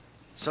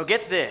So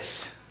get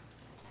this.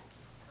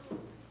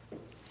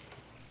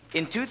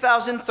 In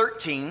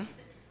 2013,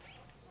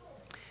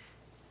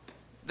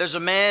 there's a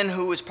man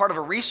who was part of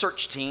a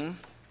research team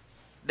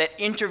that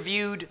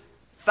interviewed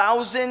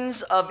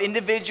thousands of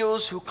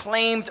individuals who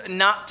claimed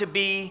not to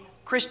be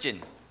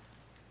Christian.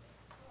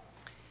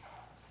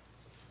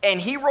 And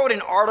he wrote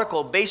an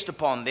article based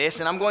upon this,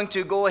 and I'm going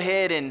to go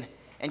ahead and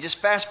just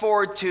fast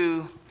forward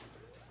to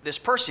this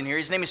person here.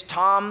 His name is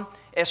Tom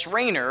S.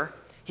 Rainer.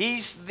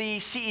 He's the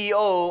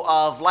CEO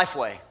of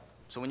Lifeway.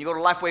 So when you go to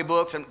Lifeway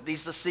Books,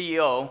 he's the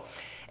CEO.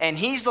 And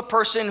he's the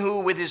person who,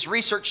 with his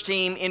research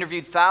team,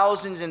 interviewed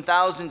thousands and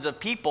thousands of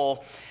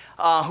people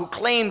who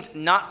claimed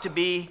not to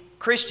be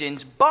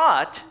Christians,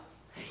 but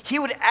he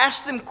would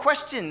ask them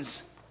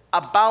questions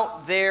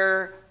about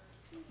their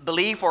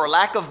belief or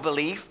lack of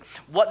belief,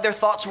 what their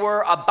thoughts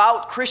were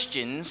about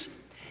Christians.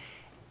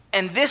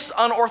 And this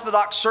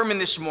unorthodox sermon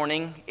this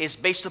morning is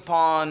based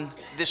upon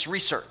this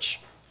research.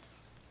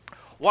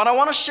 What I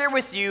want to share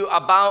with you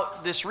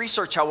about this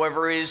research,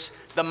 however, is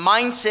the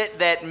mindset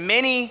that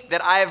many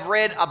that I have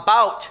read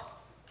about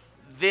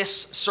this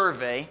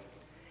survey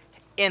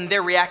and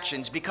their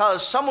reactions,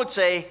 because some would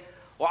say,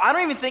 well, I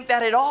don't even think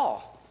that at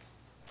all.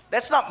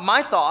 That's not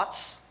my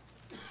thoughts.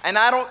 And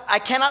I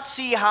cannot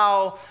see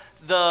how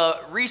the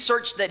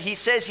research that he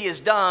says he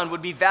has done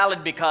would be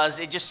valid because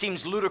it just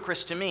seems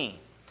ludicrous to me.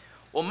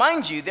 Well,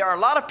 mind you, there are a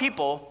lot of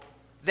people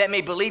that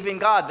may believe in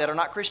God that are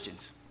not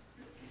Christians.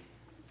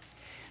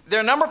 There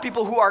are a number of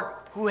people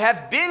who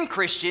have been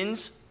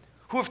Christians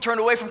who have turned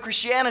away from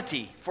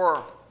Christianity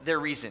for their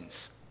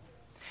reasons.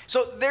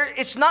 So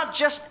it's not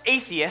just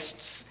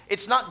atheists,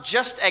 it's not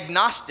just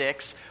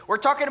agnostics. We're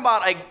talking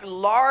about a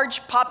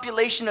large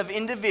population of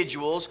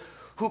individuals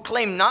who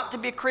claim not to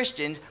be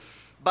Christians,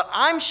 but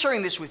I'm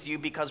sharing this with you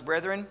because,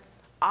 brethren,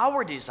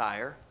 our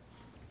desire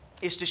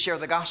is to share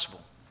the gospel,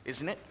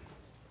 isn't it?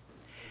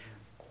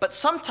 But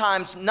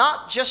sometimes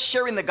not just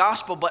sharing the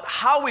gospel, but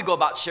how we go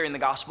about sharing the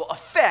gospel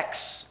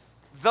affects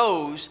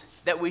those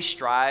that we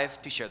strive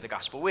to share the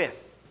gospel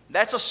with.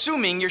 That's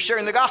assuming you're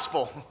sharing the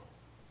gospel.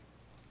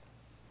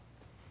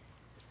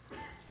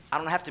 I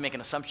don't have to make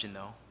an assumption,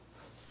 though.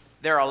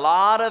 There are a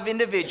lot of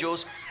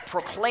individuals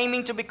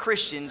proclaiming to be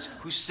Christians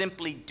who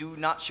simply do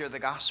not share the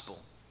gospel.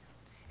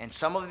 And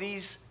some of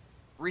these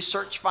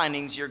research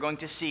findings you're going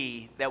to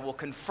see that will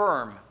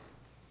confirm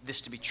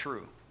this to be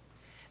true.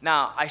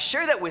 Now, I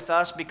share that with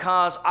us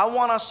because I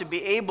want us to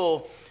be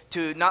able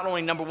to not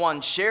only, number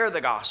one, share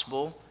the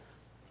gospel,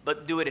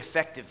 but do it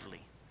effectively.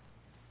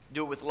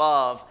 Do it with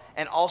love.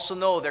 And also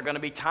know there are going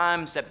to be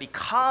times that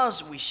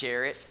because we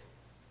share it,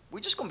 we're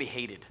just going to be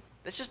hated.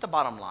 That's just the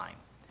bottom line.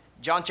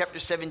 John chapter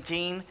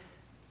 17,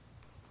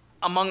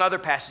 among other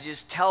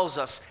passages, tells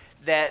us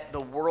that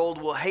the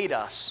world will hate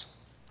us.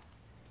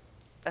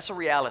 That's a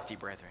reality,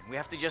 brethren. We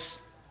have to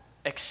just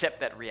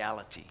accept that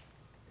reality.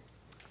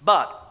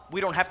 But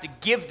we don't have to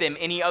give them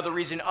any other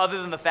reason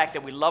other than the fact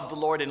that we love the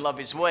Lord and love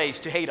His ways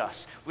to hate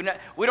us. We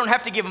don't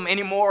have to give them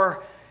any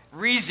more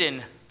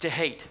reason to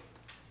hate,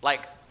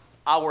 like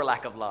our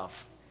lack of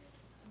love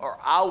or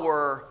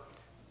our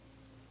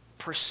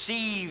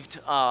perceived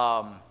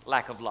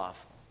lack of love,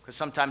 because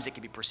sometimes it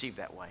can be perceived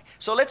that way.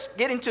 So let's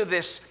get into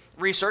this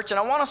research, and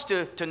I want us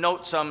to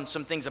note some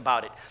things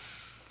about it.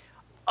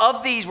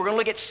 Of these, we're going to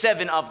look at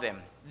 7 of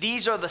them.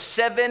 These are the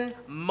 7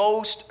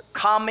 most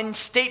common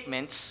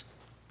statements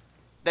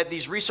that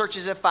these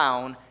researchers have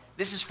found.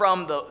 This is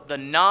from the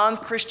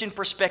non-Christian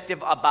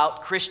perspective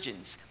about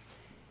Christians.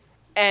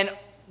 And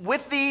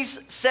with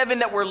these 7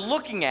 that we're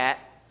looking at,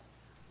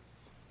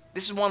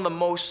 this is one of the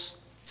most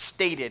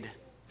stated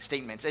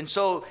statements. And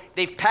so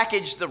they've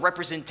packaged the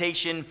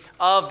representation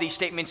of these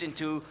statements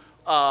into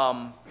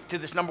to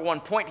this number 1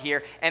 point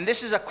here. And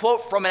this is a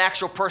quote from an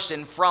actual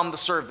person from the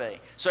survey.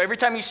 So every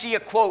time you see a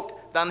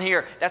quote down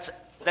here,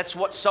 that's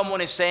what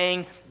someone is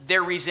saying,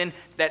 their reason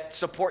that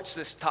supports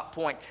this top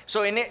point.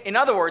 So in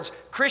other words,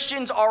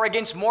 Christians are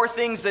against more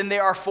things than they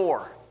are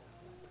for.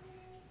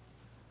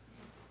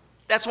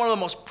 That's one of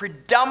the most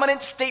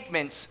predominant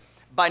statements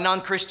by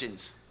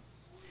non-Christians.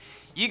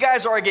 You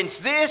guys are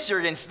against this,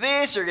 you're against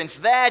this, you're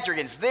against that, you're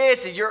against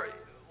this, and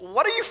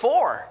what are you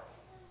for?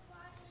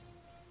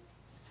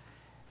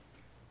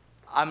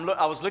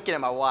 I was looking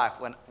at my wife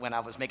when I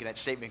was making that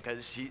statement,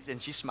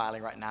 and she's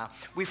smiling right now.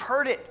 We've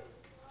heard it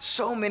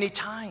so many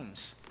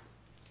times.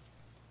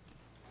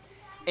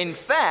 In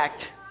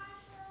fact,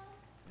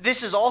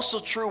 this is also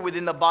true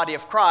within the body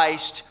of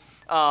Christ,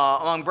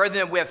 among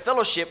brethren that we have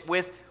fellowship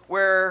with,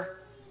 where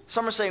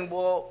some are saying,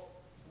 well,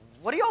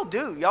 what do y'all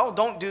do? Y'all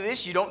don't do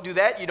this, you don't do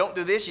that, you don't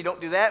do this, you don't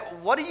do that.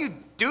 What do you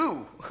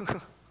do?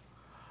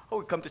 Oh,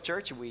 we come to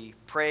church and we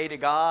pray to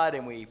God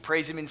and we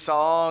praise Him in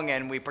song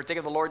and we partake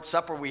of the Lord's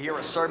Supper, we hear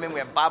a sermon, we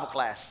have Bible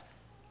class.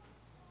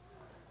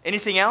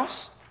 Anything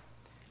else?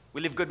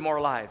 We live good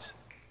moral lives.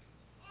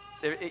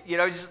 But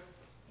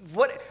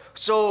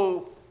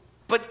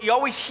you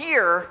always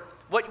hear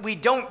what we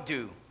don't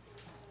do,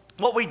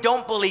 what we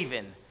don't believe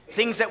in,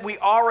 things that we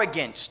are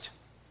against.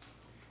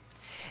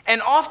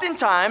 And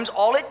oftentimes,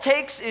 all it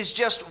takes is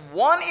just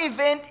one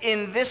event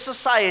in this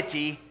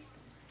society,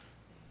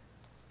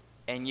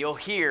 and you'll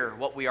hear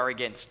what we are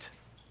against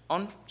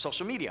on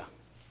social media.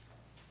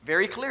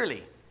 Very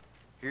clearly,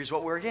 here's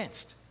what we're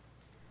against.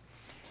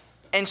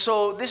 And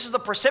so this is the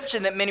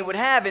perception that many would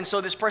have. And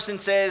so this person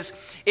says,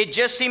 it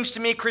just seems to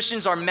me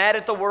Christians are mad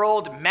at the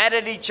world, mad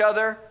at each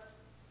other.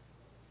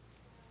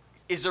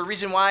 Is there a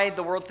reason why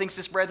the world thinks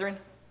this, brethren?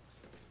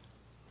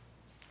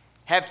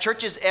 Have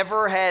churches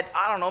ever had,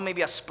 I don't know,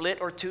 maybe a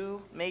split or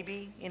two,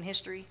 maybe, in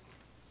history?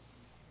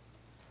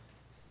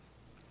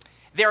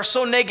 They are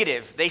so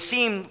negative. They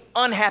seem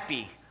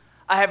unhappy.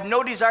 I have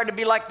no desire to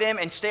be like them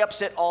and stay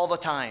upset all the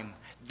time.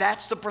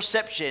 That's the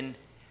perception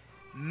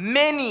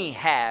many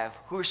have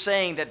who are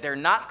saying that they're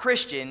not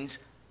Christians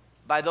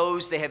by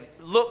those they have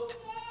looked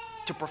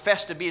to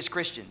profess to be as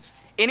Christians.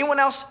 Anyone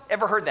else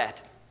ever heard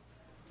that?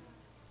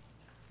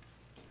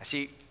 I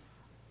see,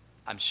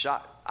 I'm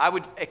shocked. I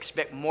would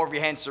expect more of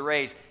your hands to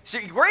raise. So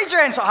raise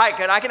your hands so high,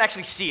 I can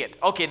actually see it.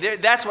 Okay,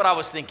 that's what I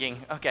was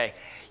thinking. Okay.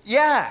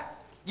 Yeah,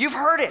 you've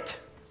heard it.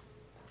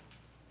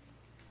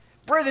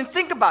 Brethren,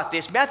 think about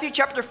this. Matthew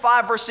chapter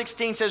 5, verse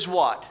 16 says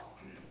what?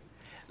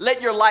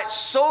 Let your light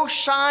so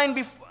shine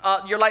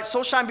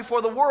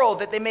before the world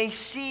that they may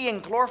see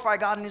and glorify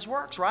God in his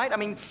works, right? I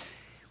mean,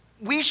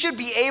 we should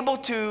be able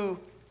to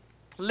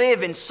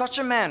live in such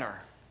a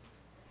manner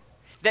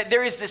that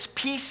there is this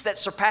peace that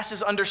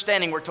surpasses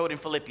understanding, we're told in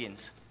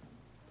Philippians.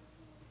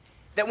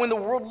 That when the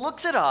world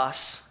looks at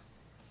us,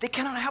 they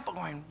cannot help but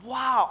going,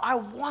 wow, I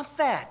want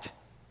that.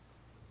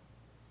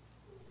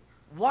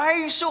 Why are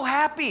you so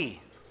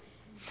happy?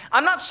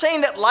 I'm not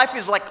saying that life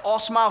is like all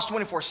smiles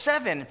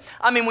 24/7.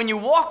 I mean, when you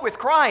walk with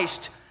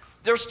Christ,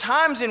 there's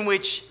times in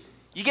which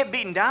you get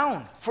beaten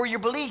down for your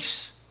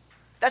beliefs.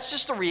 That's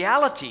just a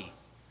reality.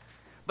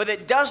 But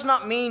it does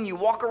not mean you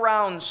walk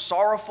around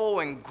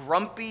sorrowful and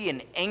grumpy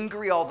and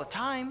angry all the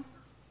time.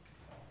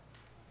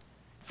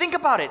 Think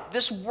about it.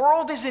 This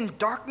world is in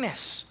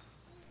darkness,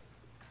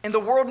 and the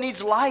world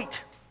needs light.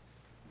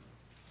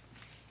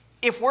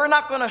 If we're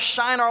not going to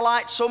shine our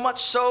light so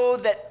much so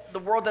that the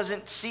world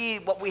doesn't see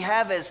what we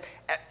have as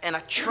an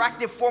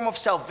attractive form of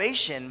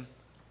salvation,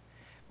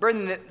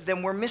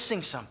 then we're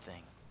missing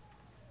something.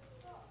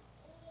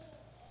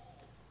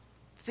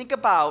 Think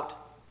about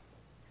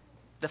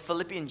the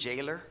Philippian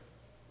jailer,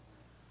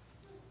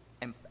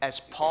 and as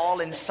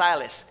Paul and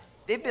Silas,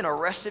 they've been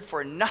arrested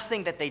for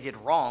nothing that they did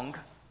wrong.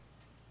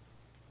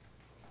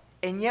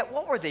 And yet,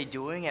 what were they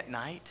doing at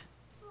night?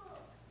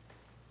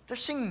 They're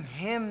singing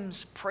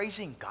hymns,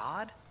 praising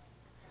God.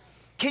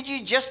 Could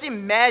you just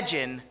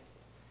imagine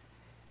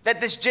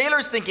that this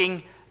jailer's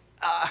thinking,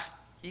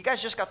 you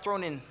guys just got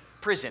thrown in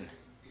prison,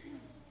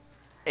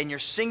 and you're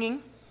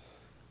singing?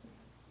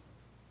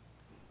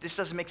 This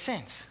doesn't make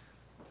sense.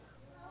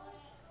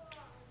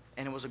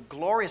 And it was a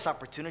glorious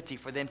opportunity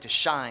for them to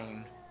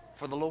shine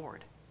for the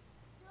Lord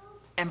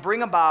and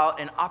bring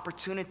about an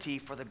opportunity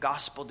for the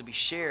gospel to be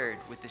shared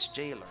with this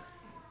jailer.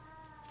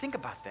 Think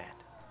about that.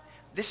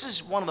 This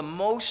is one of the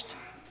most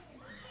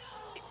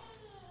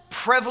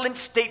prevalent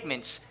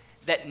statements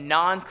that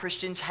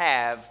non-Christians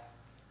have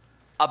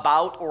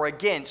about or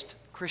against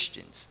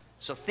Christians.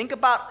 So think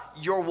about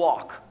your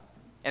walk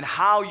and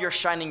how you're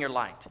shining your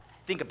light.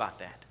 Think about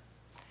that.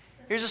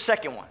 Here's a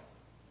second one.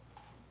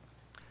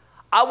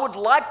 I would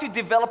like to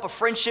develop a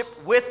friendship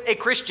with a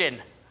Christian.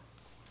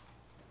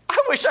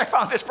 I wish I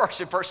found this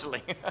person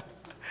personally.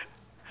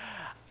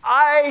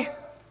 I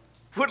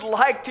would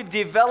like to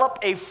develop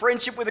a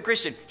friendship with a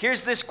Christian.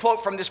 Here's this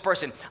quote from this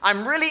person.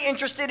 I'm really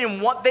interested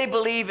in what they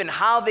believe and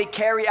how they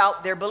carry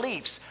out their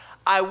beliefs.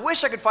 I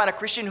wish I could find a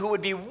Christian who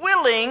would be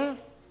willing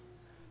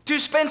to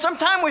spend some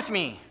time with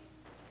me.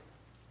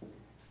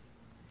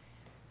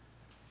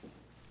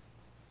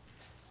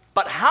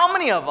 But how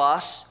many of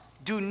us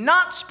do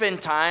not spend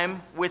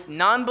time with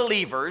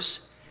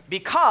non-believers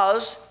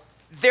because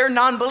they're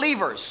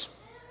non-believers?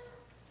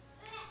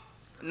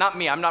 Not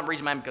me. I'm not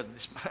raising my hand because of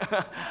this.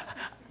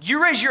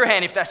 You raise your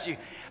hand if that's you.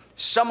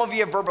 Some of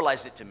you have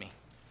verbalized it to me.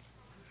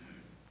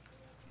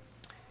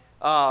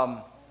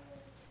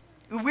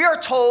 We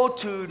are told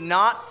to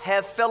not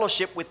have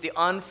fellowship with the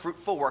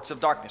unfruitful works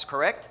of darkness,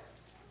 correct?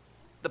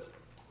 The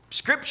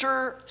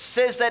scripture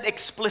says that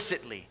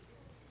explicitly.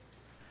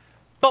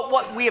 But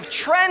what we have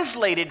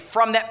translated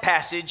from that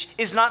passage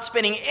is not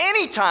spending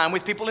any time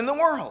with people in the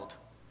world.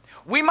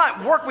 We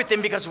might work with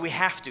them because we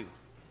have to.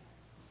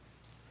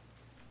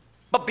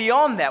 But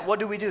beyond that, what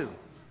do?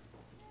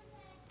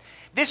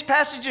 This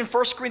passage in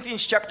 1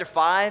 Corinthians chapter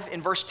 5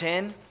 in verse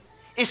 10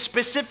 is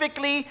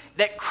specifically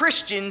that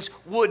Christians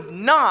would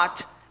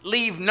not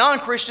leave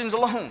non-Christians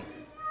alone.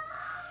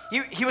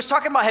 He was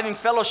talking about having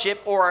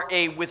fellowship or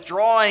a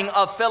withdrawing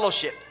of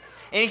fellowship.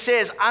 And he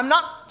says, I'm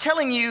not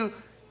telling you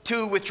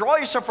to withdraw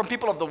yourself from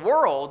people of the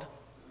world.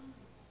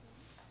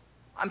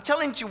 I'm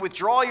telling you to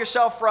withdraw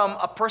yourself from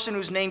a person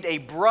who's named a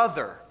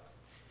brother.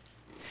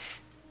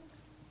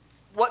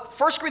 What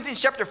 1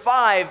 Corinthians chapter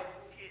 5,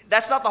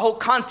 that's not the whole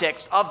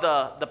context of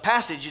the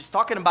passage. It's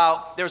talking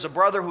about there's a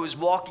brother who is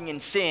walking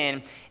in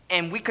sin,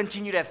 and we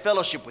continue to have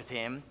fellowship with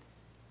him.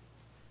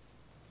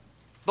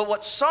 But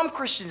what some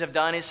Christians have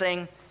done is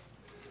saying,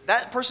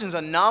 that person's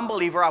a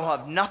non-believer, I will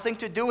have nothing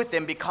to do with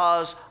them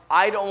because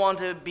I don't want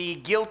to be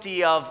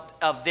guilty of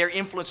their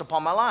influence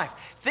upon my life.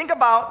 Think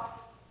about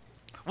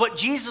what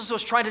Jesus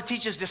was trying to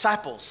teach his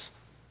disciples.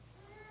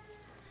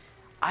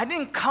 I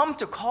didn't come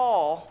to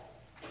call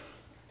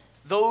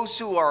those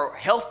who are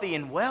healthy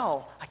and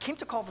well. I came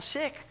to call the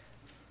sick.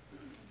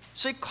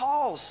 So he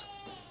calls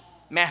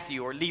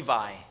Matthew or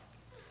Levi,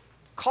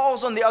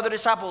 calls on the other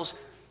disciples,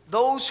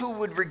 those who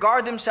would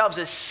regard themselves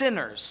as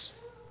sinners.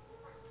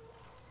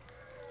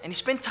 And he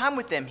spent time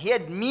with them. He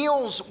had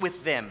meals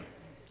with them.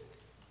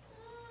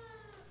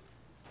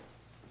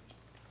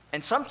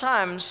 And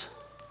sometimes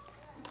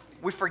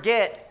we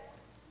forget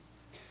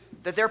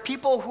that there are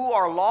people who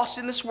are lost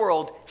in this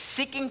world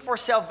seeking for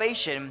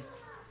salvation,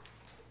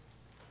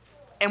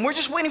 and we're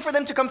just waiting for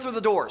them to come through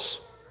the doors.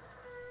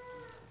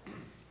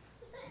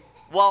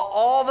 While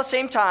all the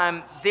same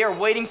time, they're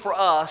waiting for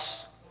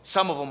us,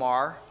 some of them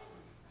are,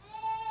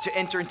 to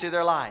enter into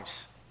their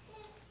lives.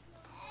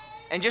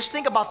 And just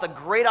think about the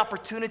great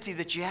opportunity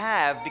that you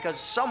have because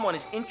someone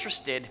is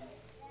interested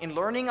in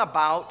learning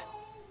about,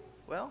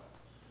 well,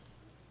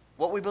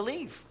 what we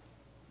believe,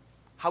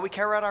 how we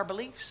carry out our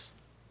beliefs.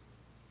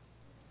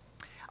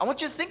 I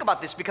want you to think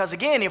about this because,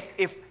 again,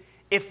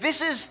 if this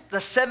is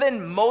the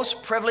 7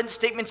 most prevalent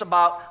statements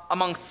about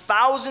among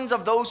thousands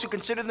of those who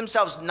consider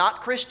themselves not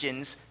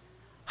Christians,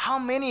 how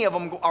many of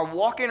them are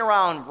walking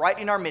around right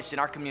in our midst, in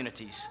our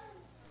communities,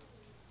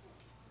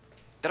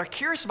 that are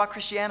curious about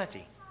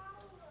Christianity?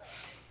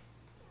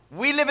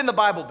 We live in the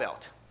Bible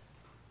Belt.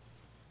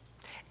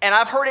 And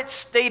I've heard it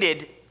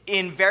stated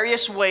in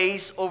various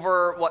ways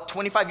over,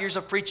 25 years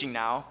of preaching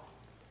now,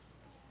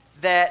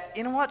 that,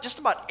 you know what, just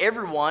about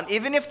everyone,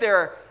 even if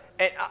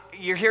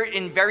you hear it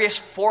in various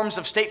forms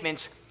of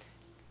statements,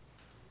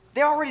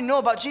 they already know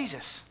about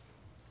Jesus.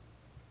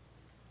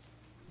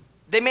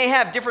 They may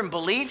have different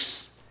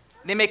beliefs.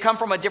 They may come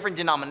from a different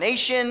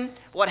denomination,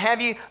 what have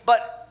you.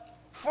 But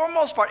for the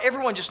most part,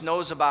 everyone just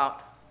knows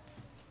about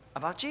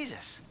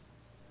Jesus.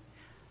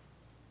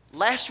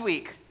 Last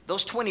week,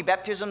 those 20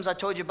 baptisms I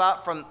told you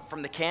about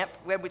from the camp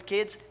we had with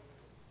kids,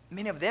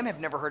 many of them have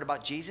never heard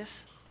about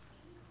Jesus.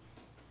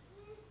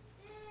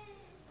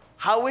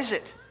 How is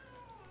it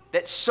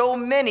that so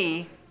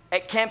many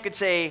at camp could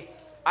say,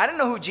 I don't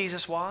know who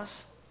Jesus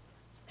was?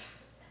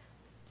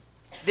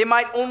 They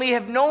might only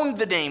have known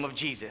the name of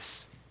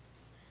Jesus.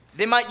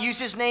 They might use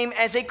his name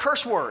as a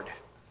curse word,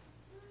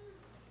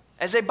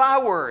 as a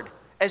byword,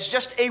 as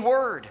just a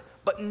word,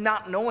 but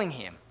not knowing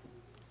him,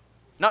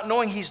 not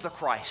knowing he's the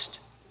Christ.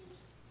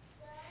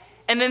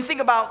 And then think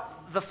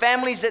about the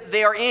families that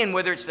they are in,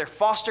 whether it's their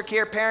foster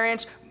care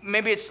parents,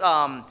 maybe it's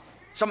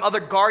some other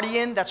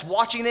guardian that's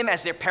watching them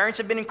as their parents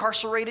have been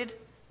incarcerated,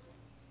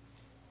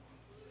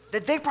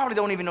 that they probably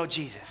don't even know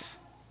Jesus.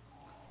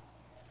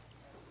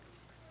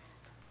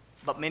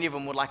 But many of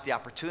them would like the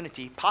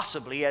opportunity,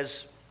 possibly,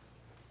 as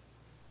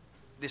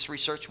this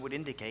research would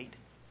indicate.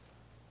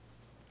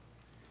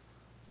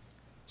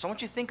 So I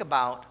want you to think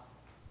about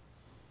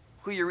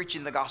who you're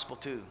reaching the gospel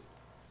to,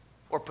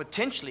 or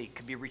potentially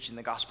could be reaching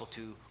the gospel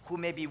to, who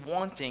may be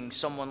wanting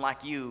someone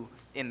like you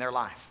in their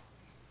life.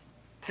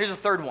 Here's a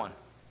third one.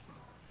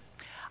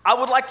 I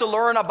would like to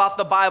learn about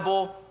the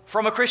Bible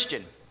from a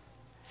Christian.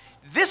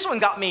 This one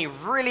got me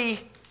really,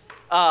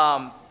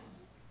 as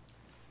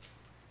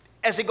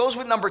it goes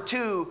with number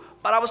 2,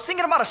 but I was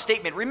thinking about a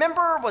statement.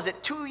 Remember, was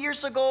it 2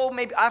 years ago?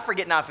 Maybe, I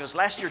forget now if it was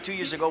last year or 2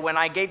 years ago when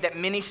I gave that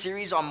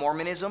mini-series on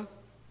Mormonism.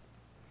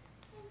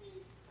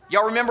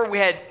 Y'all remember we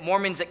had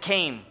Mormons that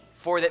came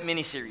for that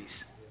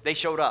mini-series. They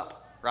showed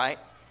up, right?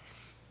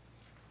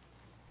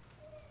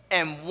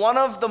 And one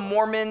of the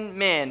Mormon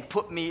men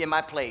put me in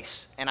my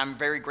place, and I'm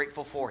very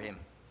grateful for him.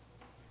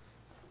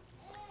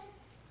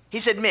 He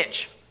said,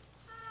 Mitch,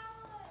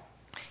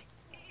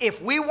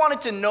 if we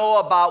wanted to know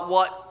about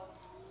what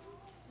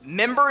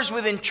members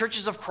within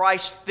Churches of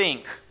Christ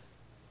think,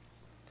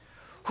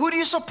 who do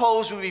you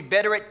suppose would be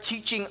better at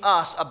teaching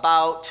us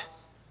about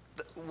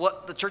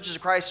what the Churches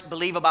of Christ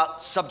believe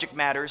about subject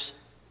matters?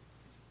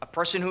 A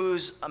person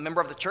who's a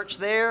member of the church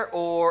there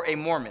or a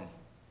Mormon?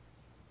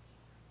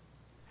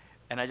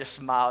 And I just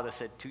smiled and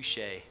said, touche.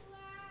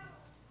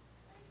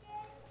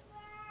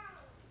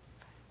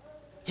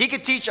 He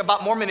could teach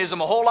about Mormonism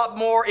a whole lot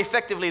more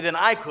effectively than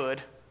I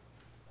could.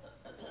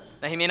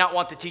 Now, he may not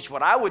want to teach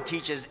what I would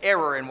teach as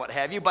error and what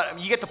have you, but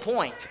you get the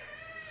point.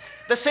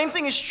 The same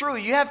thing is true.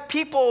 You have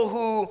people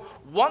who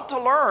want to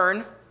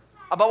learn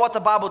about what the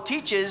Bible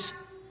teaches,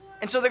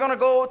 and so they're going to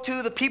go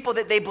to the people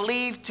that they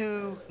believe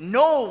to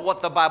know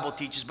what the Bible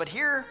teaches. But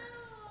here,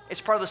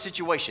 it's part of the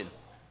situation.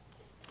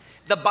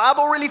 The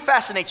Bible really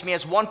fascinates me,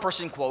 as one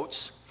person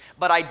quotes,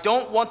 but I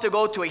don't want to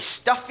go to a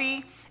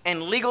stuffy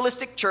and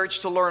legalistic church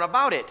to learn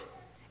about it.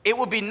 It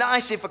would be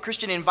nice if a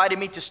Christian invited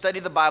me to study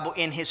the Bible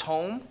in his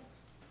home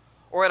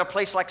or at a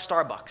place like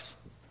Starbucks.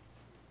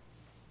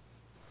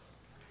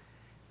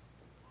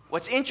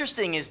 What's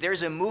interesting is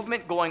there's a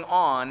movement going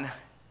on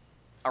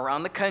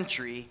around the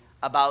country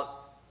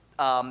about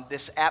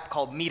this app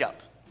called Meetup.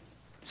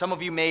 Some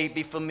of you may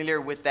be familiar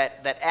with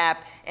that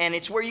app, and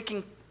it's where you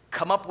can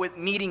come up with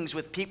meetings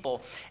with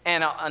people.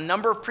 And a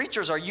number of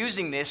preachers are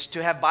using this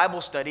to have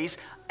Bible studies,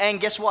 and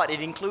guess what?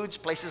 It includes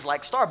places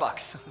like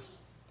Starbucks.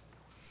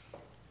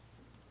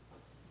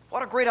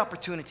 What a great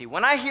opportunity.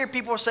 When I hear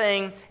people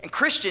saying, and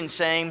Christians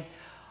saying,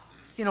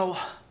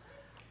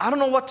 I don't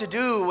know what to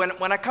do.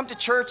 When I come to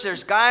church,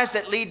 there's guys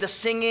that lead the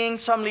singing,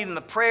 some lead in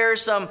the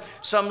prayers, some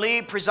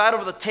preside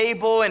over the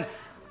table, and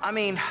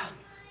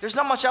there's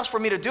not much else for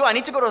me to do. I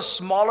need to go to a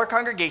smaller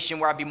congregation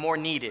where I'd be more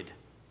needed.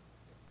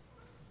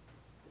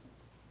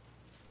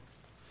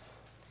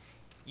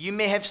 You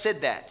may have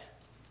said that.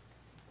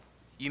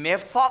 You may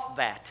have thought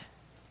that.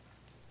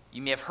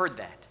 You may have heard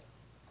that.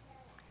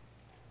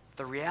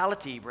 The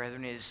reality,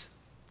 brethren, is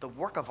the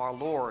work of our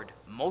Lord,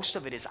 most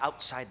of it is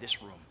outside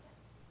this room.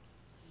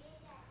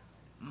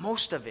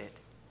 Most of it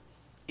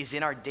is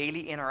in our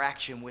daily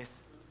interaction with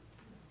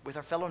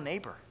our fellow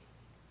neighbor.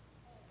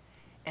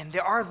 And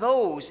there are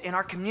those in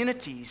our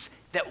communities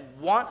that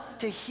want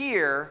to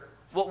hear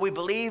what we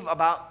believe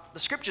about the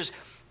scriptures,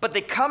 but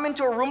they come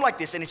into a room like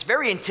this, and it's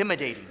very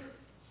intimidating.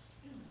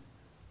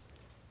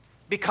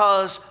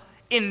 Because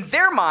in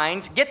their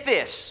minds, get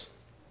this,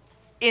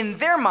 in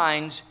their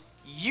minds,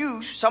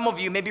 some of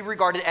you may be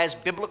regarded as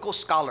biblical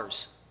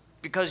scholars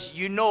because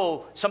you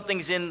know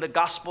something's in the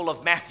Gospel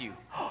of Matthew.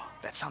 Oh,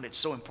 that sounded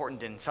so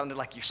important and sounded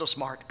like you're so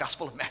smart,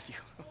 Gospel of Matthew.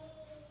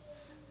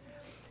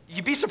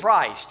 You'd be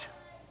surprised.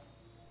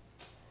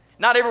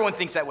 Not everyone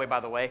thinks that way, by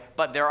the way,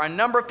 but there are a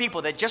number of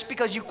people that just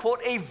because you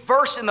quote a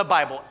verse in the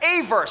Bible,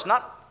 a verse,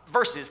 not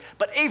verses,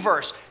 but a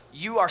verse,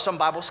 you are some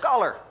Bible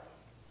scholar.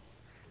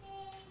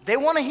 They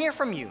want to hear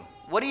from you.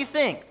 What do you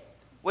think?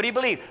 What do you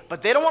believe?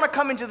 But they don't want to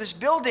come into this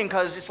building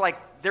because it's like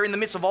they're in the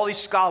midst of all these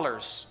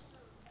scholars.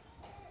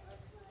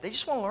 They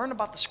just want to learn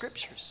about the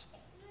scriptures.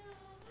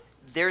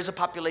 There's a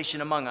population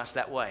among us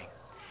that way.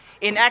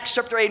 In Acts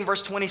chapter 8 and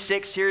verse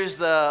 26, here's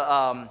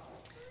the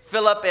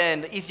Philip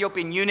and the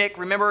Ethiopian eunuch.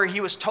 Remember,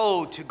 he was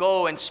told to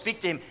go and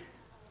speak to him.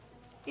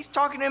 He's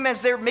talking to him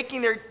as they're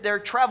making their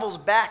travels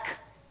back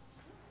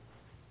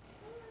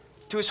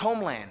to his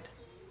homeland.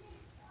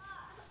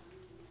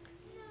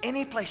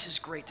 Any place is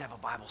great to have a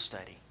Bible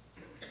study.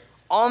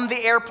 On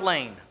the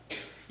airplane.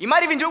 You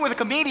might even do it with a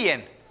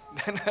comedian.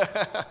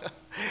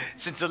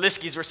 Since the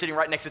Liskys were sitting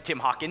right next to Tim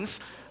Hawkins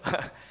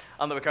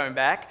on the way coming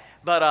back.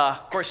 But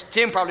of course,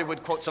 Tim probably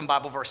would quote some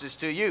Bible verses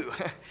to you.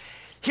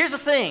 Here's the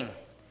thing.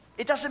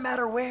 It doesn't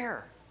matter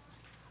where.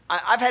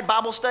 I've had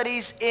Bible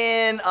studies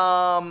in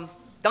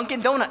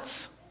Dunkin'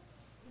 Donuts.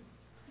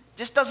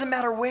 Just doesn't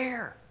matter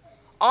where.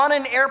 On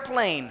an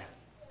airplane.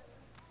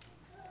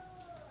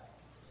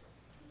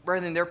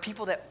 Brethren, there are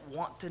people that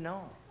want to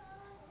know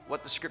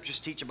what the scriptures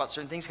teach about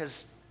certain things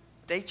because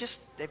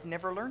they've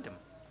never learned them.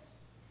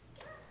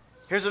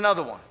 Here's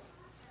another one.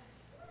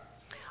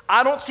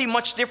 I don't see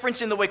much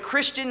difference in the way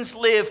Christians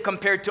live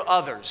compared to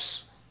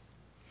others.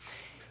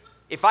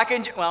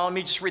 Let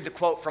me just read the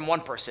quote from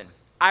one person.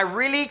 I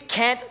really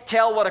can't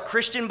tell what a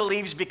Christian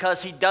believes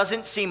because he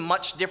doesn't seem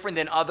much different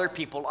than other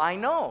people I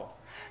know.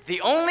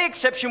 The only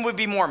exception would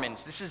be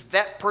Mormons. This is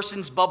that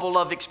person's bubble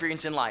of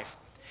experience in life.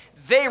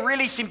 They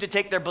really seem to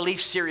take their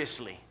beliefs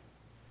seriously.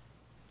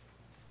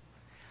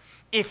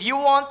 If you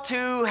want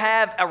to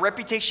have a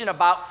reputation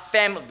about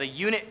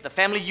family, the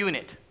family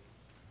unit,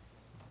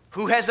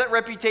 who has that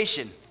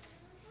reputation?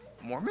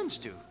 Mormons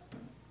do.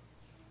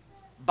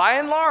 By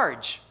and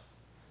large,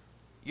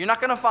 you're not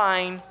going to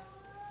find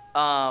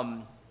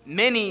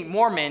many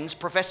Mormons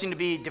professing to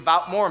be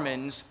devout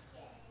Mormons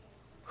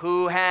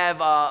who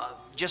have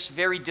just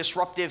very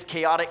disruptive,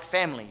 chaotic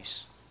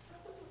families.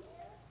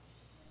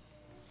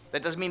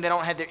 That doesn't mean they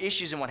don't have their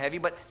issues and what have you,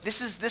 but this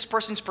is this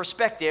person's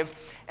perspective,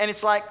 and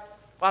it's like,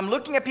 I'm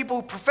looking at people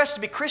who profess to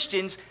be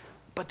Christians,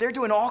 but they're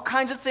doing all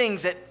kinds of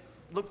things that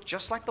look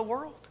just like the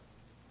world.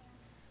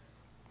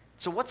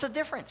 So what's the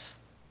difference?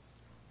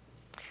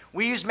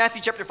 We used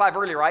Matthew chapter 5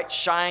 earlier, right?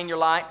 Shine your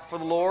light for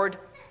the Lord,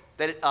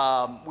 that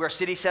we're a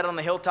city set on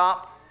the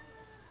hilltop.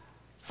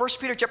 1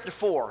 Peter chapter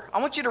 4. I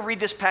want you to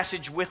read this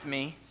passage with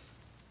me,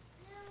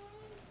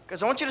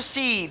 because I want you to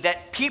see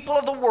that people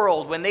of the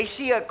world, when they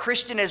see a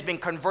Christian has been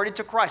converted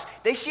to Christ,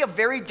 they see a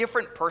very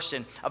different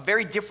person, a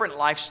very different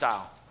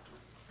lifestyle.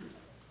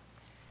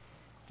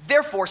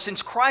 Therefore,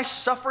 since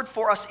Christ suffered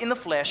for us in the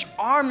flesh,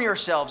 arm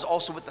yourselves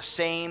also with the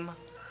same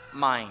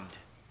mind.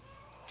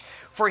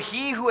 For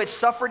he who had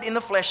suffered in the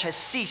flesh has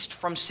ceased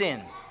from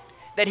sin,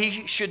 that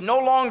he should no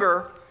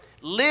longer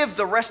live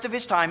the rest of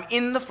his time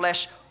in the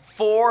flesh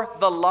for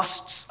the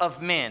lusts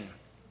of men.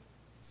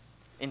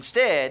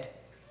 Instead,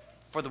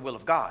 for the will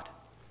of God.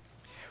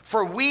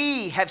 For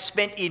we have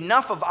spent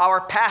enough of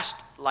our past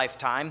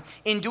lifetime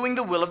in doing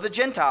the will of the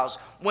Gentiles,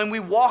 when we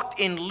walked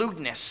in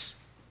lewdness,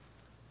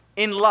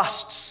 in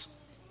lusts,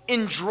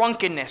 in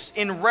drunkenness,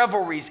 in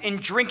revelries, in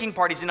drinking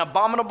parties, in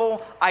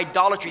abominable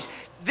idolatries.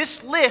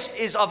 This list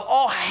is of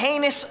all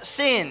heinous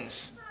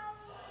sins.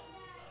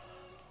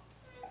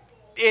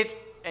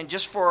 And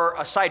just for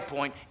a side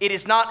point, it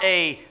is not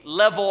a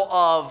level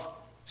of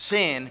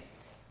sin.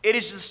 It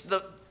is just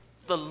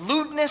the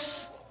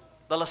lewdness,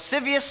 the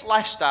lascivious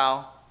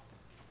lifestyle,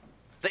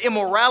 the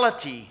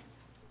immorality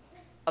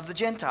of the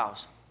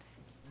Gentiles.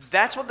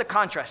 That's what the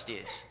contrast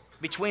is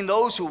between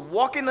those who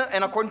walk and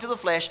according to the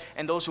flesh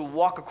and those who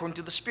walk according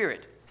to the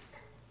Spirit.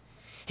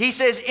 He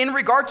says, in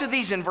regard to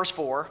these in verse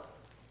 4,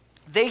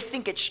 they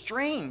think it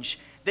strange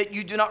that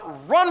you do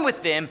not run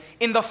with them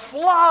in the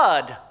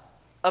flood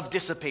of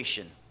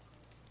dissipation,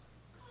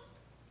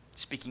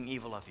 speaking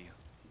evil of you.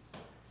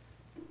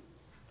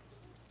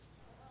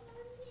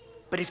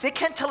 But if they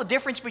can't tell a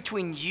difference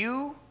between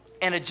you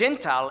and a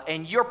Gentile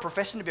and you're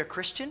professing to be a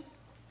Christian,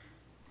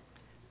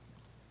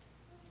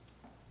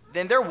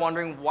 then they're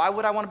wondering, why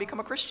would I want to become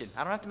a Christian?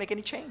 I don't have to make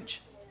any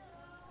change.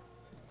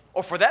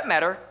 Or for that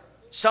matter,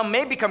 some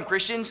may become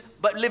Christians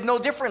but live no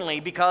differently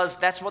because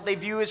that's what they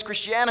view as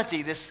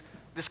Christianity, this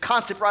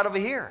concept right over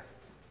here.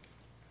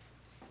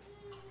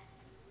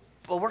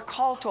 But we're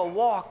called to a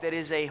walk that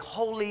is a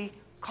holy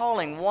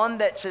calling, one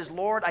that says,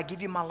 Lord, I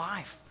give you my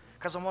life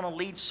because I want to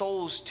lead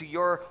souls to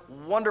your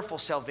wonderful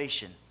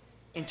salvation,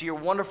 into your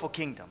wonderful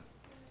kingdom.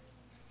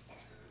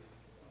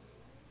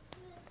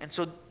 And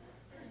so,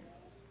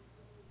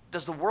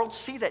 does the world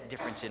see that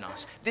difference in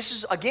us? This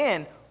is,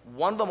 again,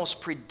 one of the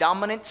most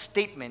predominant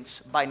statements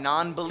by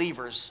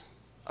non-believers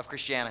of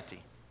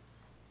Christianity.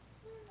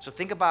 So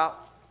think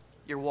about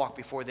your walk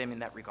before them in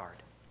that regard.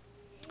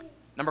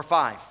 Number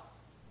 5.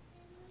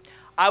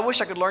 I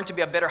wish I could learn to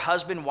be a better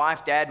husband,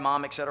 wife, dad,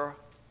 mom, etc.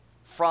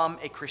 from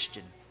a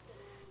Christian.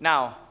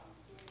 Now,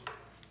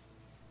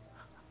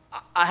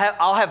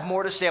 I'll have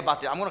more to say about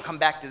this. I'm going to come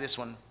back to this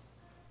one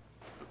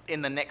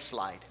in the next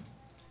slide.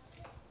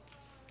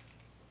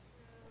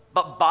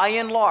 But by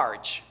and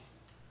large,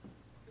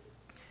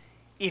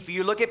 if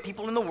you look at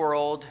people in the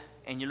world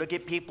and you look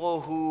at people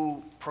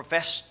who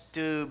profess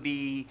to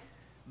be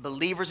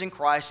believers in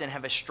Christ and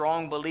have a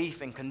strong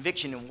belief and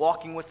conviction in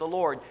walking with the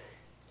Lord,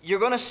 you're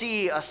going to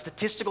see a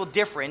statistical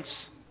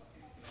difference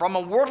from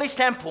a worldly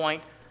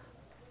standpoint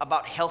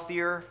about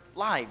healthier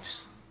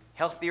lives,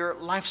 healthier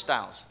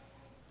lifestyles.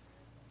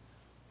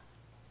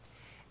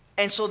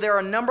 And so there are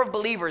a number of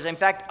believers, in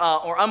fact,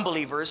 or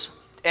unbelievers,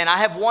 and I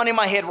have one in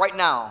my head right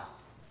now.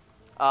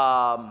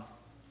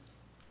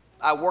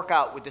 I work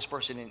out with this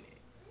person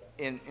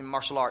in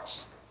martial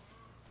arts.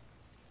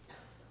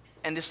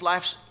 And this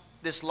life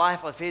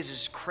of his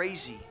is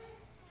crazy.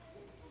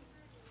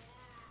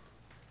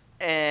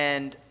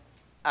 And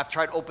I've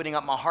tried opening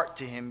up my heart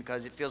to him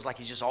because it feels like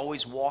he's just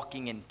always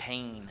walking in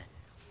pain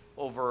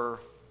over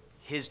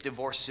his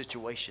divorce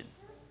situation.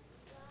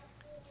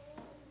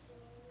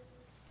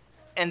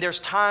 And there's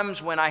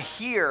times when I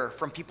hear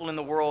from people in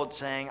the world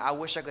saying, I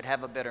wish I could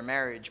have a better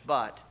marriage,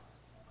 but...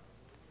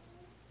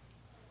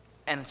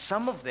 And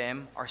some of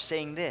them are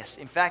saying this.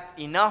 In fact,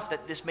 enough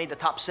that this made the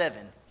top 7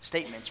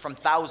 statements from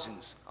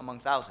thousands, among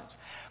thousands.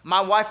 My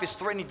wife is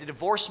threatening to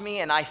divorce me,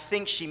 and I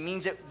think she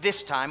means it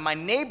this time. My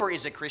neighbor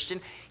is a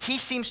Christian. He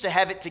seems to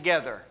have it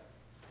together.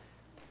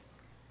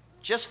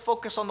 Just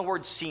focus on the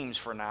word seems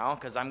for now,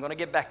 because I'm going to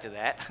get back to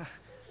that.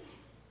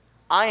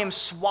 I am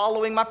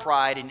swallowing my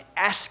pride and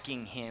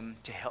asking him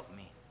to help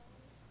me.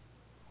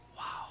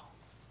 Wow.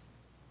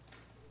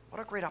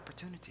 What a great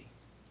opportunity.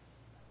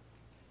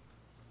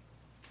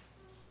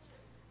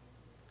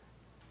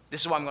 This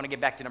is why I'm going to get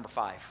back to number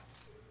 5.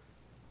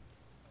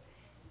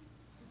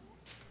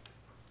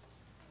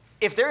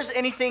 If there's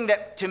anything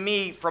that, to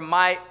me, from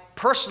my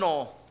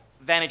personal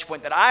vantage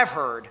point that I've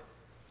heard,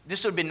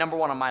 this would have been number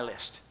 1 on my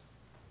list.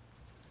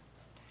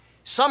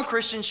 Some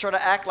Christians try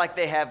to act like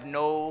they have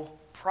no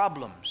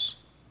problems.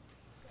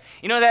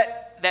 You know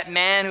that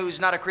man who's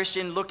not a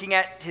Christian looking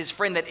at his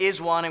friend that is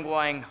one and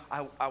going,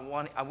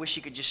 I wish he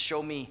could just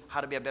show me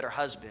how to be a better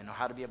husband or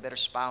how to be a better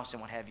spouse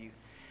and what have you.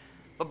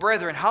 But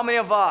brethren, how many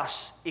of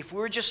us, if we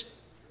were just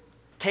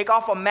take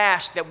off a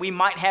mask that we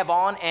might have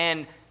on,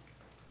 and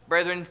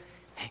brethren,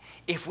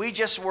 if we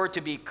just were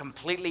to be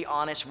completely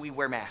honest, we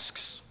wear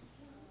masks.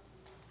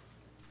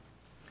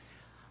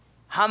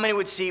 How many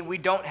would see we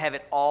don't have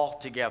it all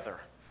together?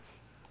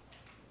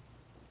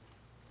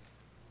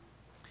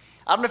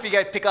 I don't know if you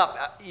guys pick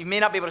up, you may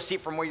not be able to see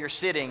it from where you're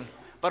sitting,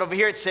 but over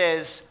here it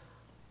says,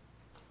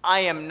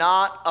 I am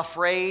not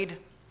afraid,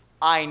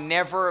 I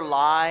never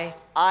lie,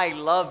 I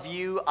love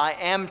you, I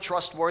am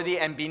trustworthy,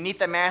 and beneath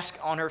the mask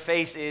on her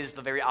face is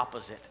the very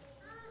opposite.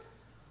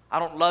 I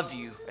don't love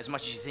you as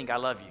much as you think I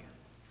love you.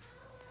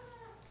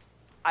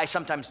 I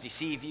sometimes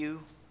deceive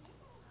you.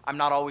 I'm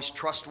not always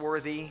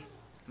trustworthy.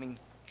 I mean,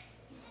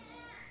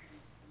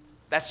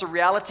 that's the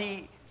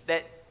reality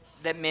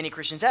that many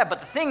Christians have. But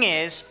the thing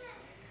is,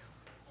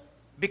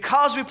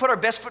 because we put our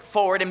best foot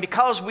forward and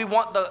because we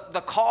want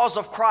the cause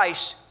of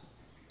Christ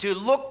to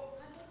look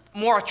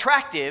more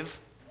attractive,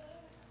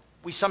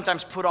 we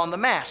sometimes put on the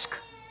mask.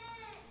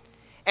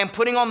 And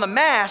putting on the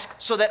mask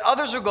so that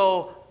others will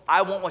go,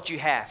 I want what you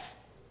have.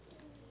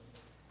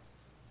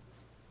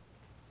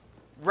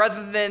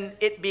 Rather than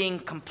it being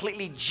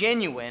completely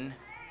genuine.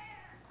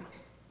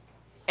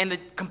 And the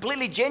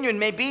completely genuine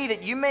may be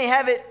that you may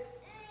have it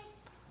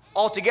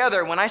all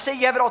together. When I say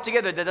you have it all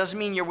together, that doesn't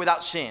mean you're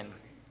without sin.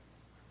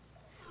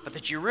 but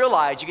that you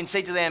realize you can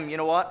say to them, you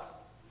know what?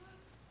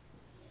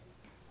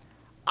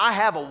 I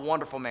have a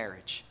wonderful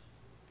marriage.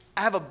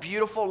 I have a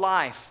beautiful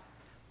life,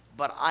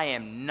 but I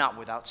am not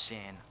without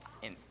sin.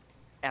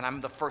 And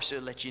I'm the first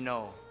to let you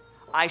know,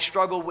 I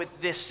struggle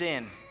with this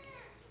sin.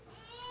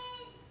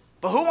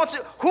 But who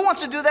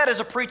wants to do that as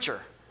a preacher?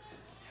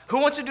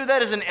 Who wants to do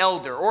that as an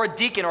elder or a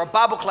deacon or a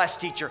Bible class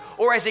teacher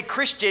or as a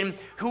Christian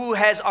who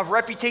has a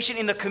reputation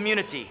in the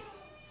community?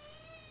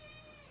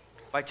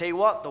 But I tell you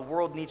what, the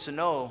world needs to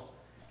know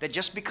that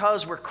just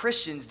because we're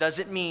Christians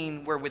doesn't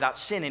mean we're without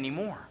sin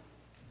anymore.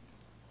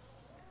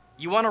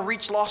 You want to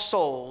reach lost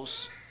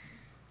souls,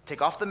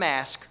 take off the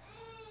mask.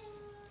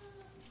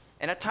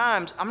 And at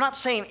times, I'm not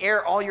saying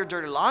air all your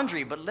dirty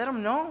laundry, but let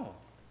them know.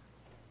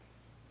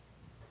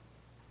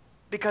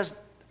 Because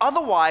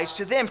otherwise,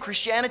 to them,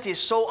 Christianity is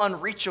so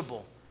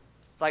unreachable.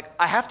 Like,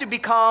 I have to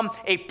become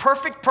a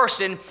perfect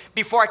person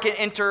before I can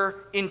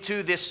enter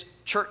into this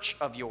church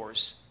of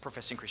yours,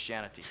 professing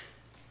Christianity.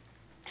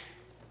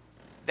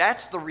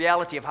 That's the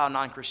reality of how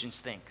non-Christians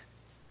think.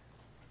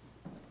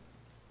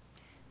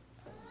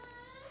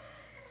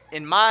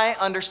 In my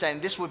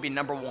understanding, this would be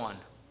number one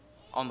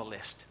on the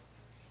list.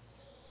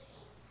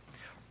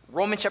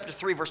 Romans chapter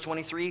 3, verse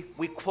 23,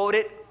 we quote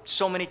it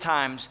so many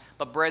times,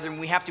 but brethren,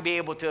 we have to be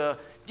able to,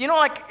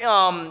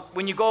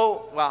 when you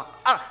go,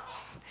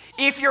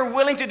 if you're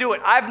willing to do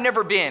it, I've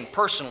never been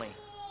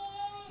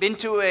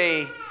to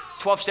a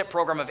 12-step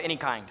program of any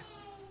kind.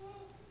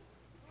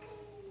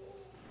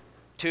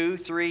 2,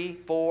 3,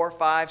 4,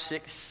 5,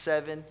 6,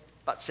 7,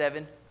 about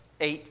 7,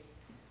 8.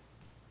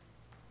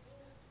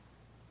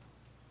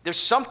 There's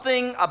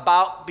something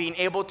about being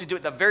able to do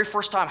it the very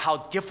first time, how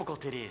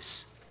difficult it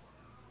is.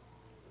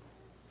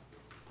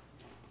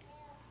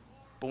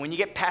 But when you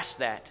get past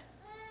that,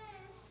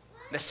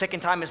 the second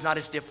time is not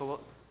as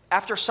difficult.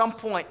 After some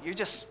point,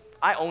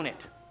 I own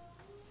it.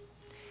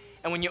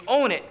 And when you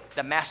own it,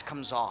 the mask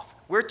comes off.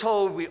 We're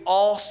told we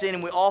all sin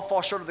and we all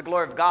fall short of the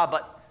glory of God,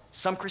 but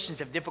some Christians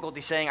have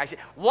difficulty saying,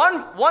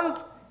 one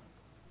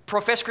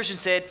professed Christian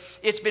said,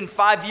 it's been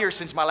 5 years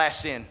since my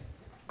last sin.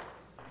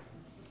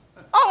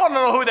 I want to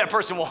know who that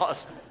person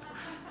was.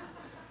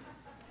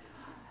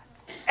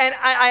 And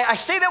I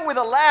say that with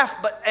a laugh,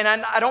 and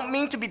I don't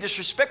mean to be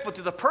disrespectful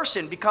to the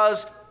person,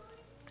 because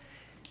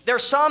there are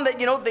some that,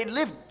 they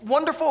live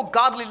wonderful,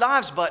 godly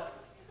lives, but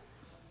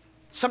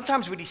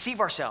sometimes we deceive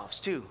ourselves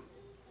too.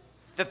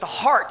 That the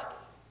heart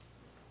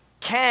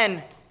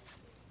can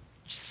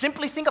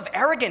simply think of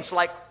arrogance,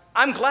 like,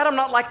 I'm glad I'm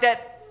not like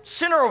that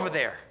sinner over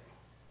there.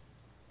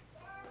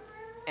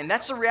 And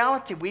that's the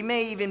reality. We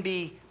may even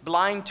be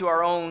blind to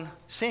our own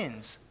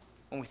sins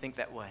when we think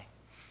that way.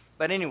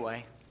 But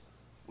anyway,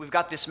 we've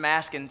got this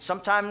mask, and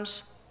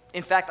sometimes,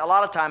 in fact, a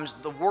lot of times,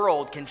 the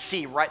world can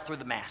see right through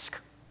the mask.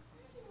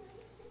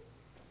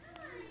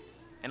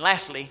 And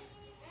lastly,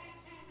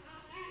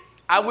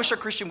 I wish a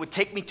Christian would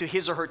take me to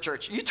his or her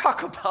church. You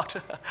talk about,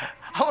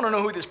 I want to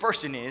know who this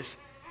person is.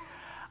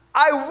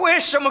 I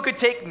wish someone could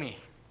take me.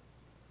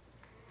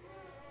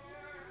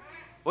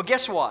 Well,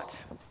 guess what?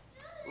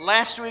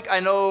 Last week, I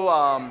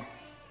know,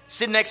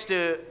 sitting next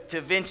to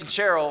Vince and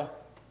Cheryl,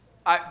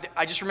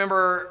 I just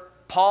remember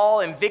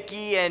Paul and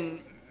Vicky and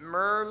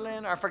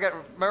Merlin, I forget,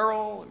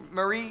 Miss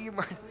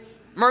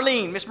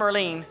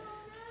Merlene.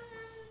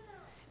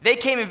 They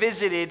came and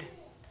visited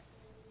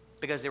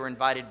because they were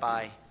invited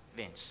by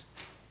Vince.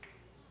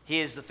 He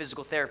is the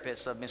physical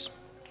therapist of Miss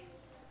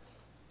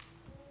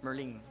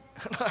Merlene.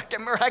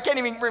 I can't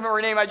even remember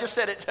her name. I just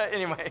said it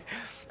anyway.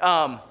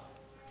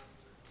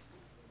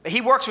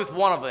 He works with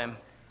one of them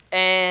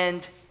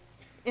and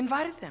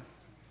invited them.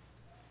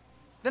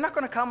 They're not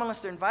going to come unless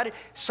they're invited.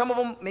 Some of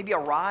them, maybe a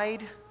ride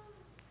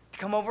to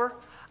come over.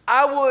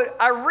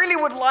 I really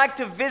would like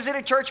to visit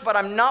a church, but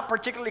I'm not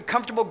particularly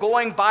comfortable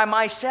going by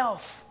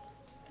myself.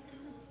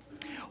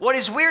 What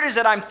is weird is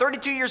that I'm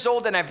 32 years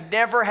old and I've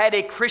never had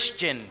a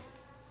Christian.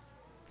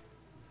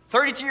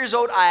 32 years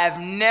old, I have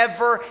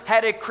never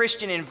had a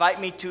Christian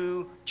invite me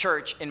to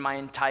church in my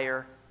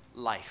entire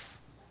life.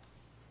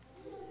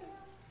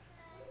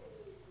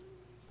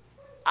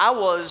 I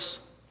was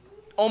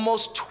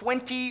almost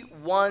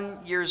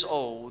 21 years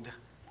old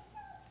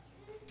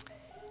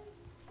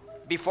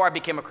before I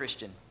became a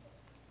Christian.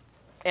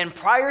 And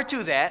prior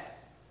to that,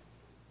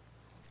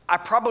 I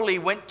probably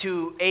went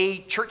to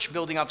a church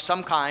building of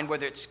some kind,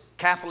 whether it's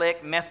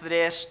Catholic,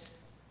 Methodist.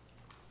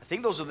 I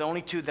think those are the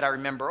only two that I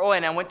remember. Oh,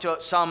 and I went to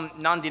some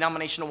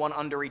non-denominational one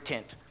under a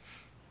tent.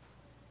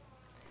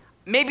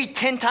 Maybe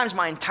 10 times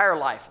my entire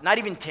life, not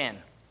even 10.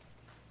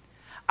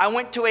 I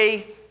went to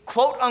a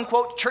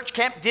quote-unquote church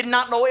camp, did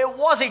not know it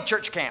was a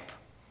church camp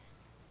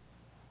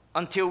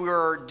until we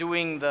were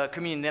doing the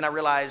communion. Then I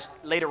realized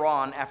later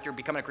on, after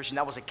becoming a Christian,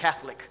 that was a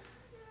Catholic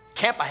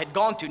camp I had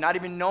gone to, not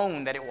even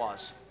known that it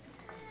was.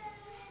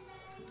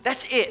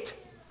 That's it.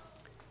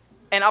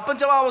 And up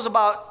until I was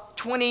about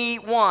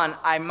 21,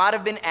 I might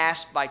have been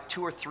asked by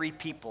 2 or 3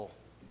 people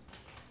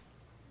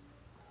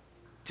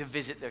to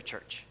visit their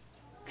church.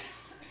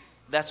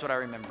 That's what I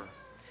remember.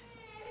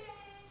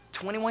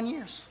 21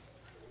 years.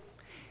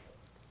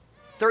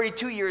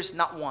 32 years,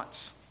 not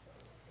once.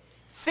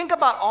 Think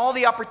about all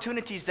the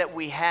opportunities that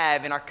we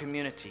have in our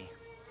community.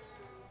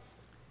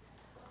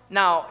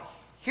 Now,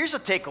 here's a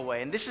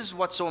takeaway, and this is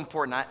what's so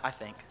important, I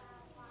think.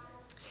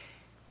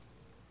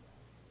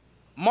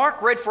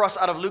 Mark read for us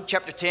out of Luke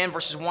chapter 10,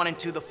 verses 1 and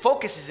 2. The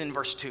focus is in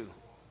verse 2.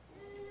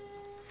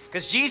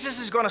 Because Jesus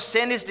is going to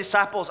send his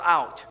disciples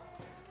out.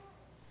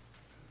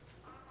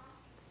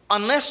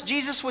 Unless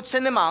Jesus would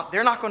send them out,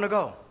 they're not going to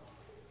go.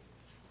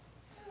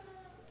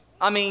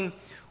 I mean,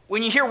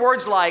 when you hear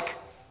words like,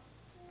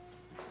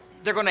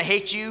 they're going to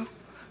hate you,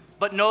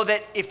 but know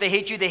that if they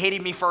hate you, they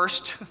hated me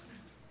first.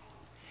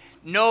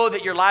 Know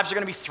that your lives are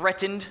going to be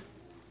threatened.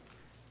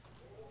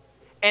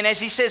 And as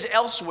he says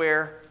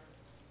elsewhere,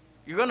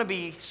 you're going to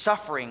be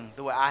suffering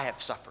the way I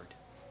have suffered.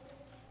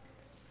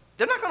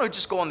 They're not going to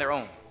just go on their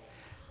own.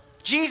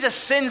 Jesus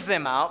sends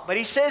them out, but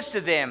he says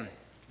to them,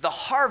 the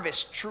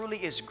harvest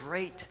truly is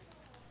great,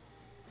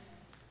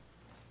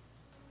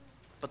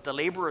 but the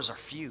laborers are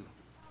few.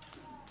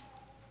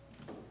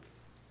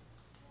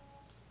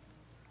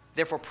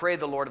 Therefore, pray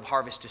the Lord of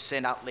harvest to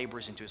send out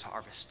laborers into his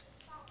harvest.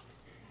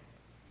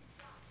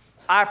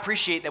 I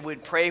appreciate that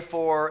we'd pray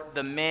for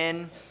the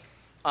men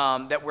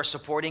that we're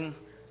supporting,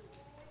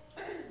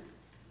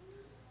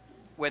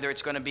 whether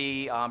it's going to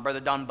be Brother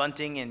Don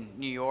Bunting in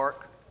New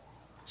York,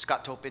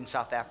 Scott Tope in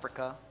South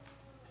Africa,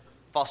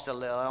 Fausto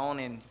Leon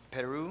in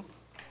Peru,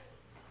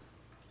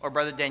 or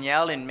Brother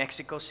Daniel in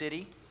Mexico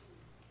City,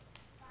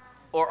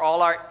 or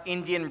all our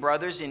Indian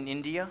brothers in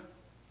India.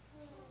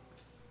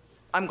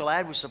 I'm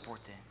glad we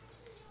support them.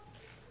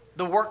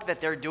 The work that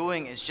they're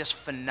doing is just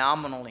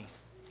phenomenally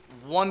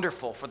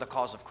wonderful for the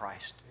cause of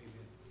Christ.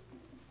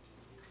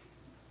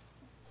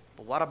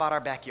 But what about our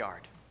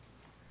backyard?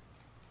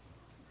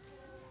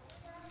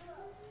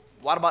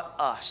 What about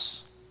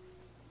us?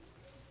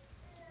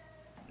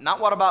 Not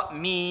what about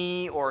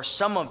me or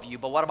some of you,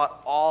 but what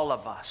about all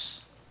of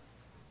us?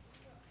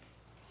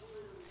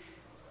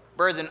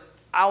 Brethren,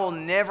 I will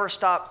never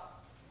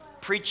stop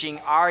preaching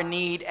our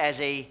need as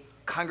a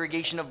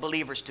congregation of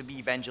believers to be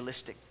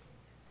evangelistic.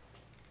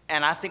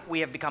 And I think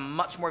we have become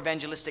much more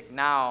evangelistic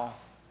now,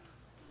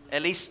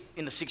 at least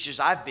in the 6 years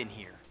I've been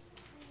here.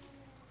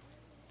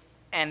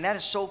 And that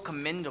is so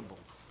commendable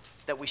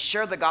that we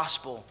share the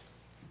gospel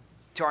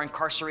to our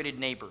incarcerated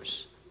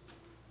neighbors.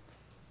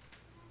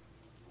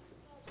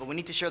 But we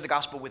need to share the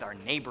gospel with our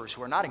neighbors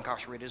who are not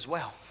incarcerated as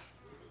well.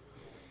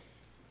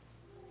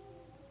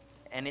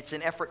 And it's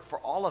an effort for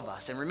all of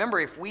us. And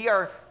remember, if we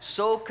are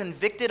so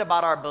convicted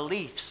about our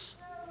beliefs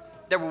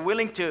that we're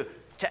willing to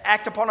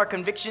act upon our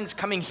convictions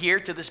coming here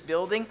to this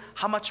building,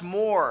 how much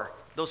more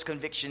those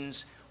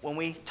convictions when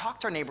we talk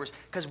to our neighbors,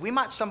 because we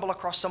might stumble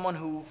across someone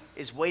who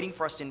is waiting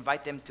for us to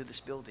invite them to this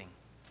building.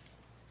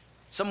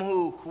 Someone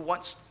who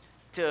wants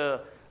to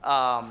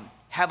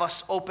have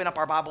us open up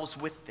our Bibles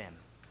with them.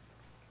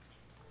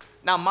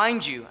 Now,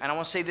 mind you, and I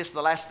want to say this,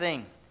 the last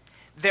thing,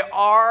 there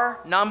are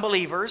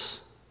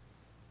non-believers,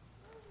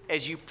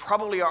 as you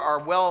probably are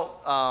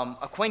well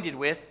acquainted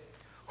with,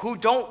 who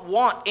don't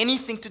want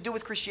anything to do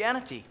with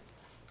Christianity.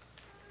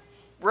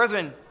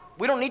 Brethren,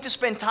 we don't need to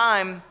spend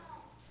time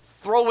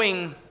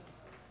throwing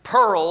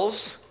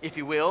pearls, if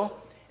you will,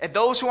 at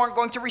those who aren't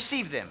going to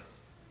receive them.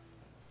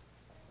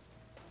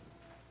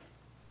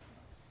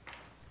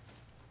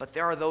 But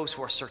there are those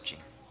who are searching.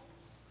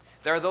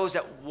 There are those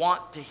that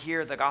want to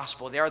hear the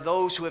gospel. There are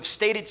those who have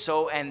stated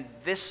so, and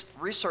this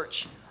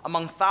research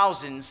among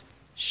thousands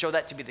show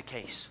that to be the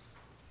case.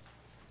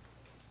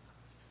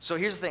 So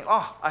here's the thing.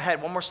 Oh, I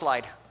had one more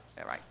slide.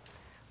 All right.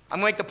 I'm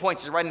going to make the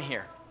points. It's right in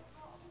here.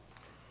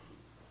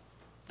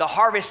 The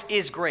harvest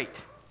is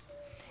great.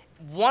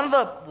 One of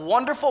the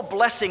wonderful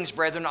blessings,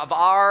 brethren, of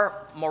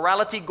our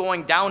morality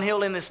going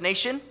downhill in this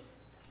nation,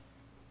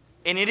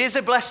 and it is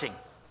a blessing,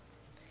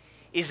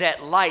 is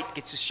that light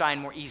gets to shine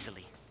more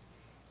easily.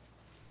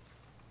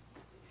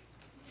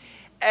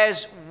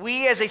 As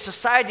we as a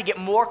society get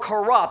more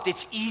corrupt,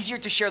 it's easier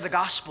to share the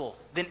gospel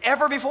than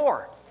ever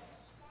before.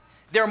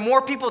 There are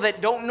more people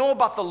that don't know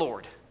about the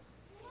Lord,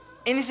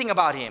 anything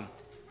about him,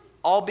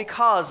 all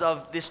because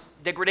of this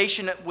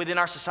degradation within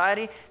our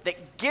society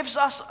that gives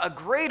us a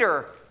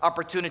greater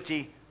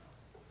opportunity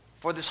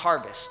for this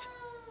harvest.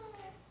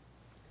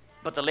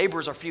 But the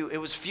laborers are few. It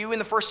was few in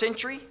the first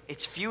century.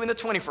 It's few in the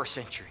 21st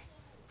century.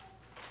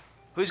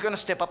 Who's going to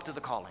step up to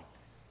the calling?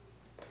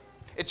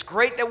 It's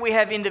great that we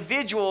have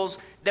individuals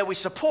that we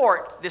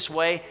support this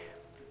way,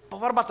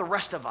 but what about the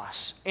rest of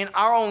us in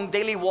our own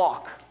daily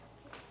walk?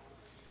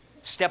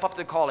 Step up to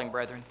the calling,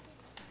 brethren.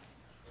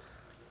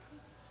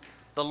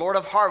 The Lord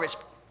of harvest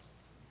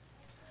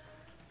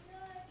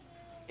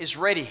is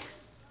ready.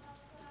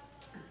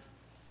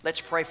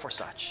 Let's pray for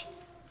such.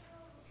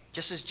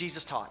 Just as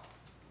Jesus taught.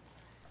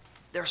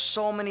 There are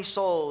so many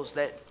souls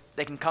that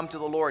can come to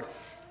the Lord.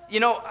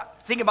 You know,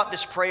 think about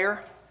this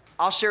prayer.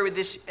 I'll share with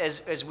this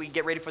as we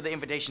get ready for the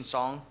invitation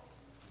song.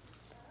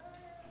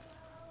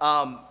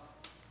 On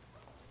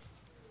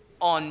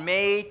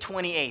May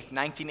 28th,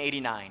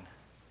 1989,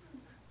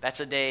 that's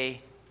a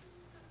day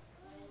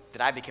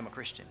that I became a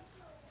Christian.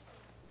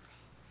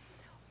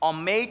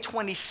 On May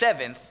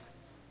 27th,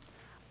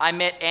 I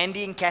met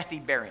Andy and Kathy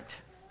Barrett.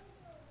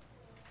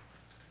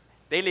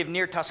 They live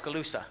near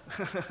Tuscaloosa.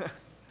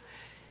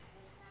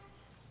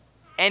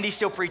 Andy's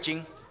still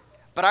preaching.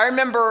 But I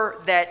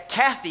remember that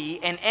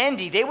Kathy and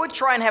Andy, they would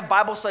try and have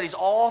Bible studies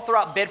all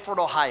throughout Bedford,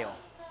 Ohio.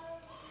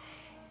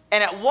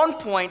 And at one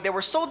point, they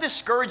were so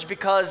discouraged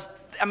because,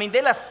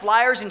 they left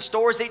flyers in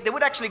stores. They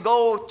would actually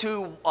go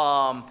to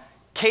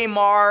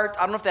Kmart. I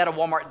don't know if they had a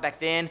Walmart back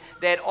then.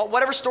 They had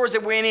whatever stores they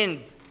went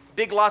in,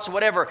 Big Lots or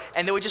whatever,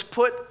 and they would just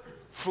put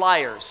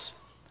flyers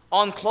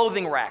on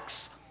clothing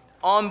racks,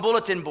 on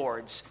bulletin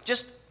boards.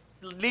 Just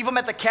leave them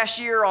at the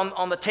cashier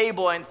on the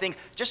table and things,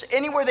 just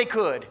anywhere they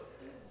could.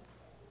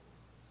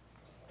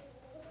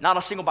 Not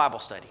a single Bible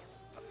study.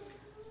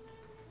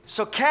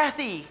 So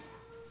Kathy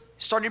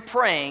started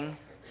praying,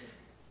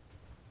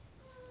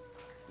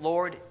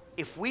 Lord,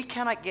 if we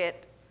cannot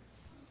get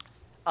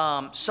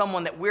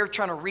someone that we're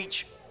trying to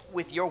reach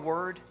with your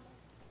word,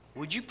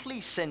 would you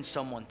please send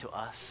someone to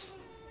us?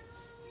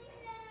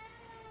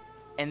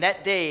 And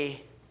that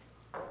day,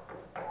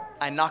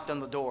 I knocked on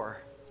the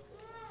door.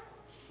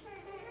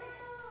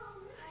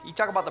 You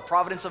talk about the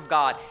providence of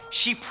God.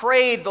 She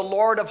prayed the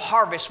Lord of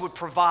harvest would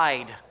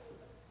provide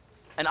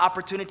an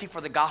opportunity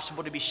for the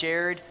gospel to be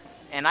shared.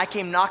 And I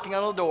came knocking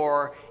on the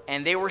door,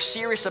 and they were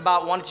serious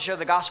about wanting to share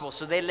the gospel.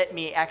 So they let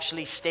me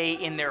actually stay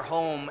in their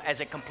home as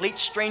a complete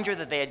stranger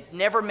that they had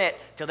never met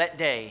till that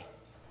day.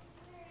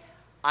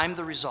 I'm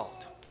the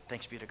result.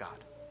 Thanks be to God.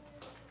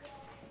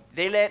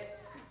 They let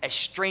a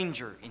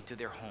stranger into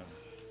their home.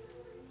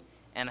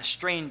 And a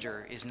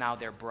stranger is now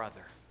their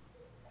brother.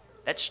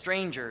 That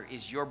stranger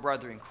is your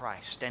brother in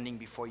Christ standing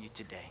before you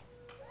today.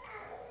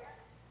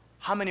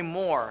 How many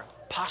more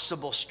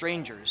possible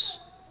strangers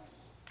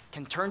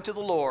can turn to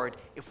the Lord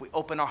if we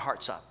open our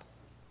hearts up?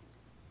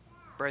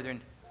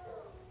 Brethren,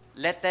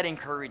 let that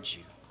encourage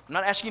you. I'm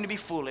not asking you to be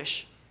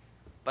foolish,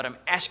 but I'm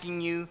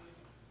asking you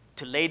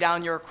to lay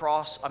down your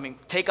cross.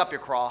 Take up your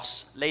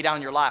cross, lay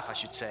down your life, I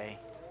should say,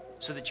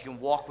 so that you can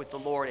walk with the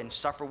Lord and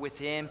suffer with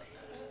Him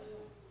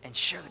and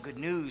share the good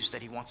news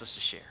that He wants us to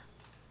share.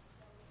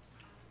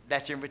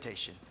 That's your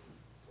invitation.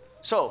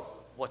 So,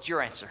 what's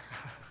your answer?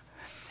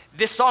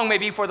 This song may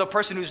be for the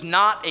person who's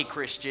not a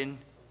Christian,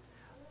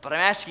 but I'm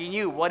asking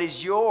you, what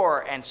is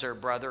your answer,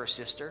 brother or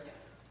sister?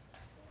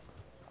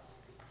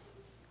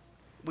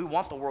 We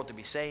want the world to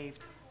be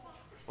saved.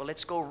 Well,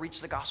 let's go reach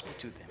the gospel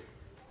to them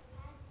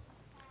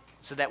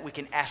so that we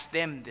can ask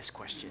them this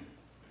question.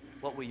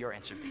 What will your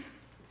answer be?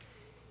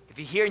 If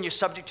you're here and you're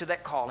subject to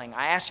that calling,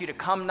 I ask you to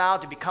come now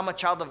to become a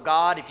child of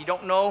God. If you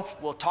don't know,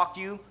 we'll talk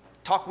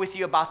with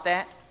you about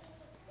that.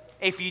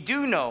 If you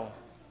do know,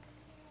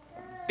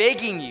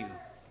 begging you,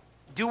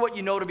 do what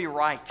you know to be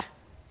right.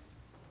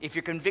 If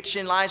your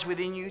conviction lies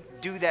within you,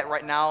 do that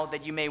right now,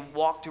 that you may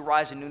walk to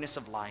rise in newness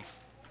of life.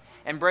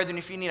 And brethren,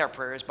 if you need our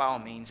prayers, by all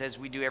means, as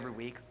we do every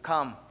week,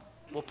 come.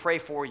 We'll pray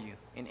for you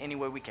in any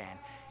way we can.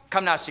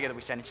 Come now, together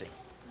we stand and sing.